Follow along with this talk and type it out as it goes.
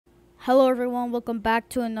Hello everyone, welcome back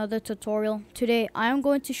to another tutorial. Today I am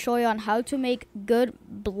going to show you on how to make good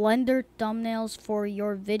Blender thumbnails for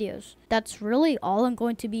your videos. That's really all I'm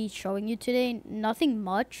going to be showing you today. Nothing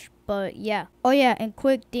much, but yeah. Oh yeah, and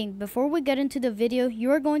quick thing, before we get into the video, you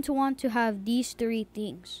are going to want to have these three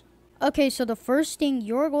things. Okay, so the first thing,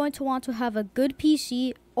 you're going to want to have a good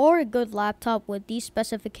PC or a good laptop with these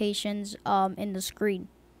specifications in the screen.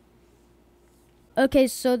 Okay,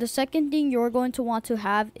 so the second thing you're going to want to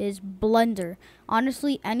have is Blender.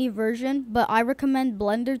 Honestly, any version, but I recommend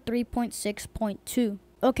Blender 3.6.2.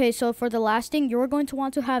 Okay, so for the last thing, you're going to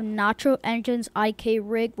want to have Nacho Engine's IK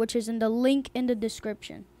rig, which is in the link in the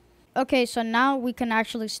description. Okay, so now we can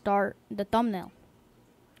actually start the thumbnail.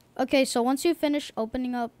 Okay, so once you finish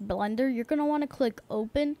opening up Blender, you're going to want to click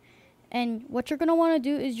open. And what you're going to want to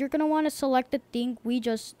do is you're going to want to select the thing we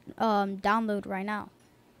just download right now.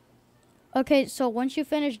 Okay, so once you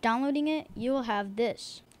finish downloading it, you will have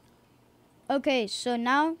this. Okay, so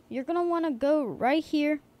now you're going to want to go right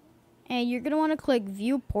here and you're going to want to click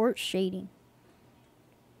viewport shading.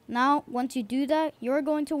 Now, once you do that, you're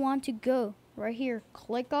going to want to go right here,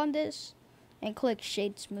 click on this and click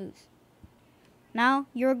shade smooth. Now,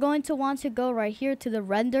 you're going to want to go right here to the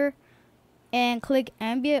render and click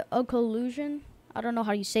ambient occlusion. I don't know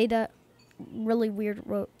how you say that. Really weird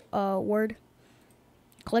word.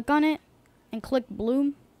 Click on it and click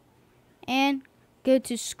bloom and go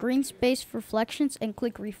to screen space reflections and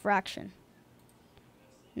click refraction.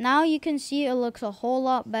 Now you can see it looks a whole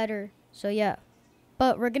lot better. So yeah,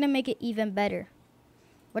 but we're gonna make it even better.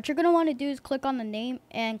 What you're gonna want to do is click on the name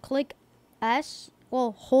and click S,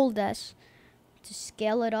 well, hold S to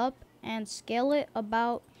scale it up and scale it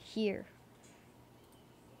about here.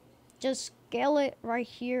 Just scale it right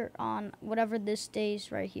here on whatever this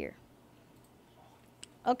stays right here.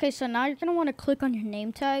 Okay, so now you're going to want to click on your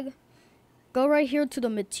name tag. Go right here to the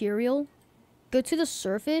material. Go to the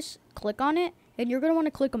surface. Click on it. And you're going to want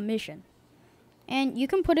to click emission. And you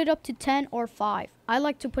can put it up to 10 or 5. I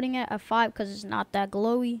like to putting it at 5 because it's not that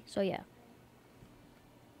glowy. So yeah.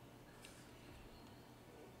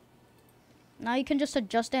 Now you can just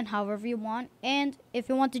adjust it however you want. And if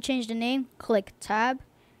you want to change the name, click tab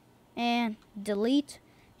and delete.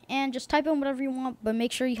 And just type in whatever you want, but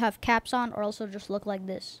make sure you have caps on or else it'll just look like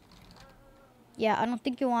this. Yeah, I don't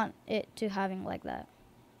think you want it to having like that.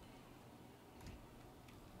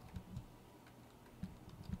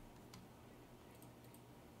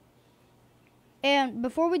 And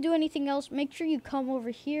before we do anything else, make sure you come over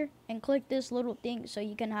here and click this little thing so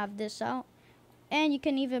you can have this out. And you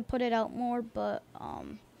can even put it out more, but I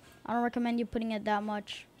don't recommend you putting it that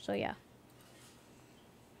much. So yeah.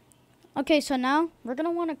 Okay, so now we're going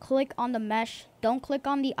to want to click on the mesh. Don't click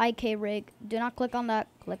on the IK rig. Do not click on that.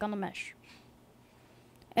 Click on the mesh.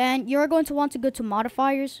 And you're going to want to go to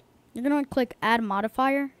modifiers. You're going to click add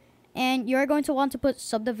modifier. And you're going to want to put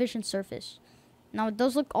subdivision surface. Now it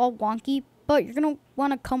does look all wonky, but you're going to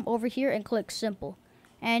want to come over here and click simple.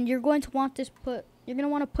 And you're going to want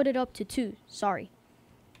to put it up to 2. Sorry.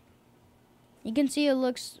 You can see it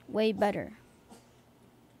looks way better.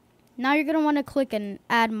 Now you're going to want to click and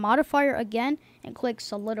add modifier again and click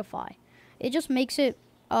solidify. It just makes it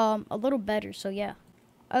a little better, so yeah.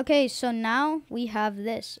 Okay, so now we have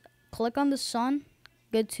this. Click on the sun,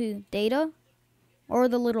 go to data or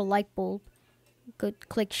the little light bulb. Go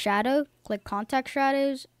click shadow, click contact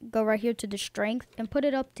shadows, go right here to the strength and put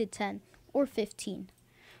it up to 10 or 15.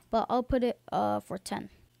 But I'll put it for 10.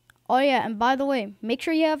 Oh yeah, and by the way, make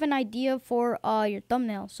sure you have an idea for your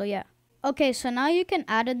thumbnail, so yeah. Okay, so now you can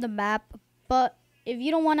add in the map, but if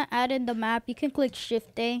you don't want to add in the map, you can click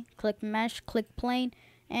Shift A, click Mesh, click Plane,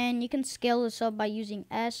 and you can scale this up by using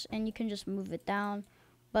S, and you can just move it down.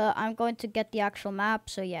 But I'm going to get the actual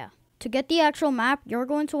map, so yeah. To get the actual map, you're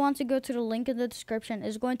going to want to go to the link in the description.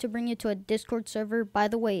 It's going to bring you to a Discord server. By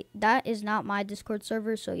the way, that is not my Discord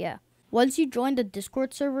server, so yeah. Once you join the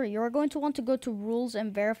Discord server, you're going to want to go to Rules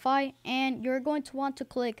and Verify, and you're going to want to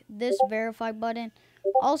click this Verify button.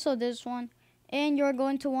 Also this one, and you're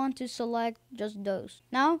going to want to select just those.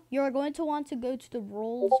 Now you're going to want to go to the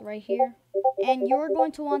rules right here, and you're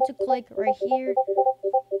going to want to click right here,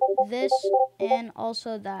 this, and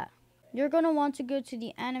also that. You're going to want to go to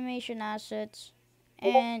the animation assets,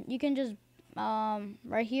 and you can just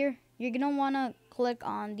right here, you're going to want to click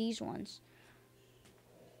on these ones.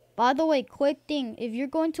 By the way, quick thing, if you're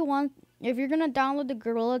going to download the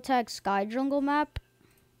gorillatag sky jungle map,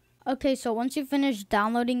 Okay, so once you finish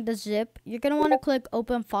downloading the zip, you're going to want to click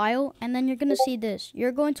open file, and then you're going to see this.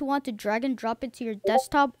 You're going to want to drag and drop it to your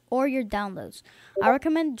desktop or your downloads. I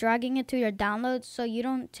recommend dragging it to your downloads so you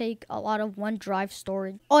don't take a lot of OneDrive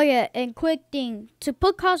storage. Oh yeah, and quick thing, to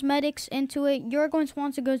put cosmetics into it, you're going to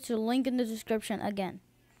want to go to the link in the description again.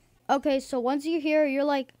 Okay, so once you're here, you're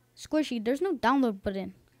like, Squishy, there's no download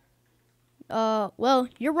button. Well,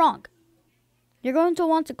 you're wrong. You're going to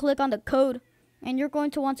want to click on the code, and you're going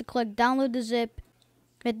to want to click download the zip.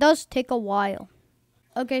 It does take a while.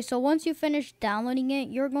 Okay, so once you finish downloading it,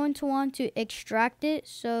 you're going to want to extract it.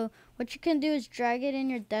 So what you can do is drag it in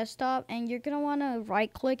your desktop, and you're going to want to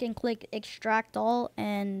right click and click extract all,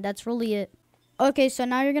 and that's really it. Okay, so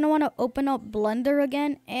now you're going to want to open up Blender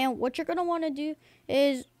again, and what you're going to want to do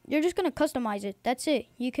is you're just going to customize it. That's it.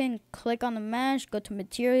 You can click on the mesh, go to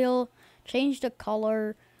material, change the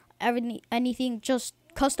color, anything, just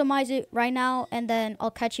customize it right now, and then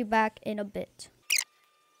I'll catch you back in a bit.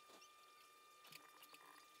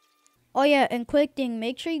 Oh yeah, and quick thing,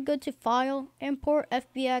 make sure you go to File, Import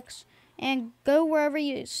FBX, and go wherever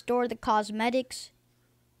you store the cosmetics.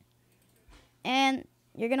 And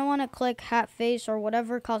you're going to want to click hat face or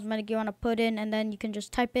whatever cosmetic you want to put in, and then you can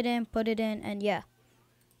just type it in, put it in, and yeah.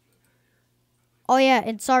 Oh yeah,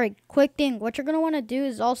 and sorry, quick thing, what you're going to want to do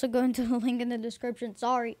is also go into the link in the description,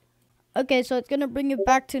 sorry. Okay, so it's going to bring you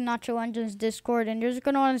back to Nacho Engine's Discord, and you're just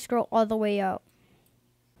going to want to scroll all the way out.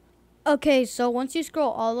 Okay, so once you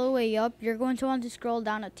scroll all the way up, you're going to want to scroll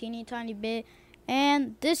down a teeny tiny bit,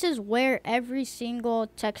 and this is where every single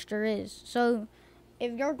texture is. So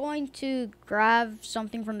if you're going to grab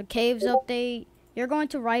something from the caves update, you're going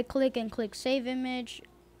to right click and click save image,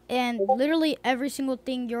 and literally every single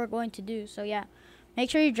thing you're going to do. So yeah, make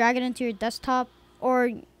sure you drag it into your desktop,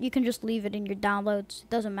 or you can just leave it in your downloads. It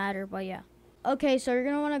doesn't matter, but yeah. Okay, so you're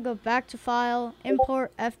going to want to go back to File,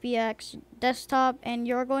 Import FBX, Desktop, and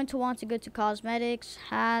you're going to want to go to Cosmetics,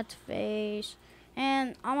 Hat, Face,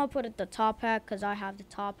 and I'm going to put it the top hat because I have the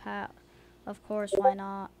top hat. Of course, why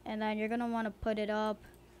not? And then you're going to want to put it up.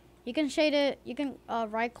 You can shade it, you can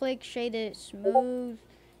right-click, shade it smooth,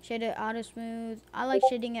 shade it auto smooth. I like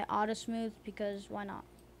shading it auto smooth because why not?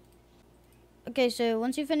 Okay, so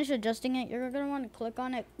once you finish adjusting it, you're going to want to click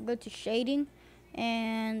on it, go to shading,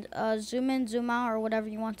 and zoom in, zoom out, or whatever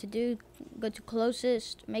you want to do. Go to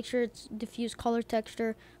closest, make sure it's diffuse color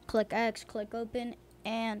texture, click X, click open,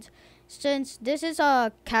 and since this is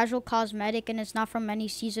a casual cosmetic and it's not from any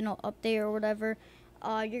seasonal update or whatever,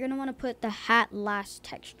 you're going to want to put the hat last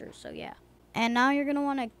texture, so yeah. And now you're going to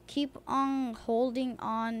want to keep on holding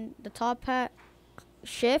on the top hat,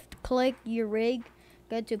 shift, click your rig,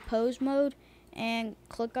 go to pose mode, and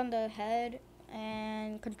click on the head,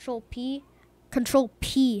 and control P,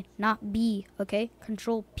 not B, okay?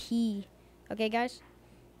 Control P, okay guys?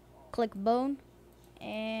 Click bone,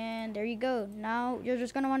 and there you go. Now you're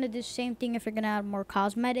just gonna want to do the same thing if you're gonna add more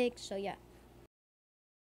cosmetics, so yeah.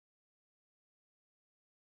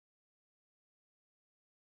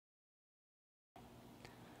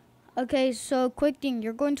 Okay, so quick thing,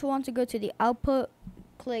 you're going to want to go to the output,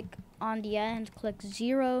 click on the end, click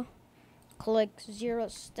 0, click 0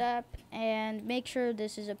 step, and make sure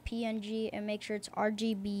this is a PNG, and make sure it's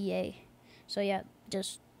RGBA. So yeah,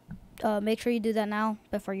 just make sure you do that now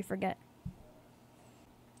before you forget.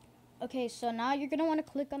 Okay, so now you're gonna want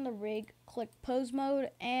to click on the rig, click pose mode,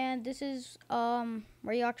 and this is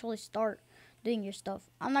where you actually start doing your stuff.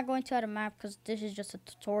 I'm not going to add a map because this is just a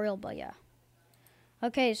tutorial, but yeah.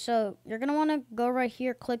 Okay, so you're gonna want to go right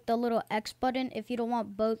here, click the little X button if you don't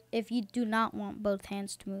want both, if you do not want both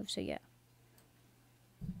hands to move. So yeah,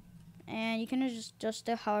 and you can just adjust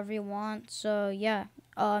it however you want. So yeah,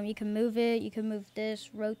 you can move it, you can move this,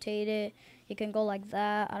 rotate it, you can go like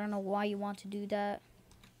that. I don't know why you want to do that.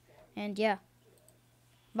 And yeah,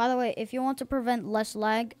 by the way, if you want to prevent less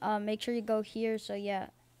lag, make sure you go here. So yeah,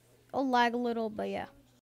 it'll lag a little, but yeah.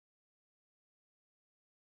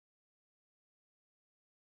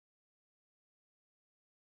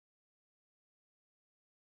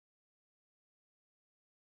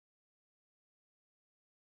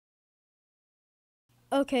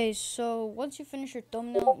 Okay, so once you finish your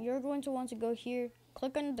thumbnail, you're going to want to go here,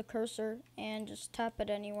 click on the cursor, and just tap it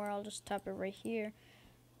anywhere. I'll just tap it right here.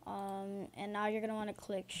 And now you're gonna want to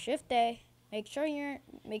click Shift A. Make sure you're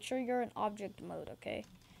in object mode. Okay,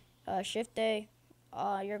 Shift A.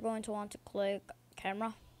 You're going to want to click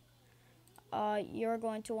camera. You're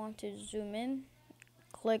going to want to zoom in.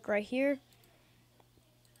 Click right here.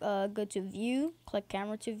 Go to view. Click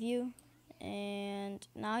camera to view. And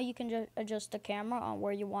now you can just adjust the camera on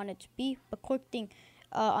where you want it to be. But quick thing,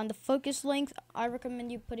 on the focus length, I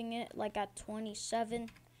recommend you putting it like at 27.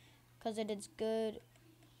 because it is good.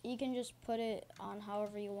 You can just put it on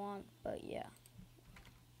however you want, but yeah.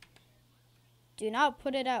 Do not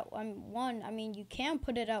put it at 1. I mean, you can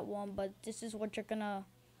put it at 1, but this is what you're gonna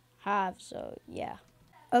have, so yeah.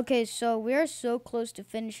 Okay, so we are so close to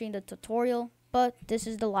finishing the tutorial, but this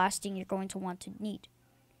is the last thing you're going to want to need.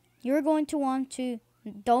 You're going to want to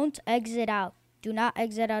don't exit out. Do not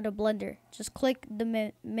exit out of Blender. Just click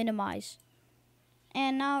the minimize.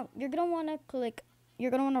 And now you're going to want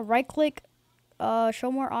to right click,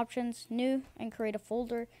 show more options, new, and create a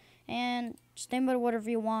folder. And just name it whatever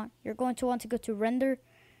you want. You're going to want to go to render,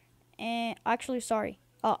 and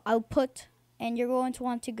output. And you're going to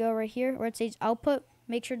want to go right here where it says output.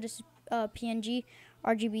 Make sure this is PNG,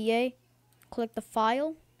 RGBA. Click the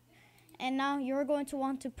file. And now you're going to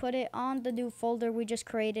want to put it on the new folder we just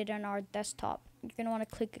created on our desktop. You're going to want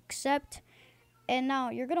to click accept. And now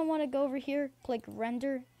you're going to want to go over here, click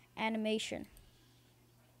render animation.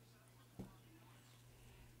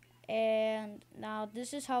 And now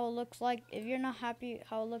this is how it looks like. If you're not happy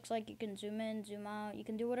how it looks like, you can zoom in, zoom out. You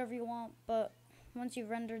can do whatever you want. But once you've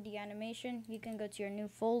rendered the animation, you can go to your new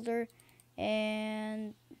folder.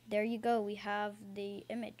 And there you go. We have the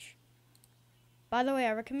image. By the way,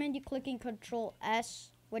 I recommend you clicking Control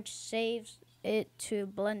S, which saves it to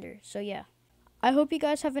Blender. So yeah. I hope you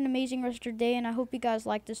guys have an amazing rest of your day, and I hope you guys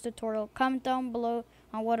like this tutorial. Comment down below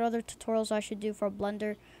on what other tutorials I should do for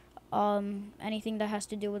Blender. Anything that has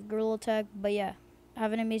to do with gorillatag. But yeah,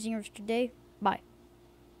 have an amazing rest of your day. Bye.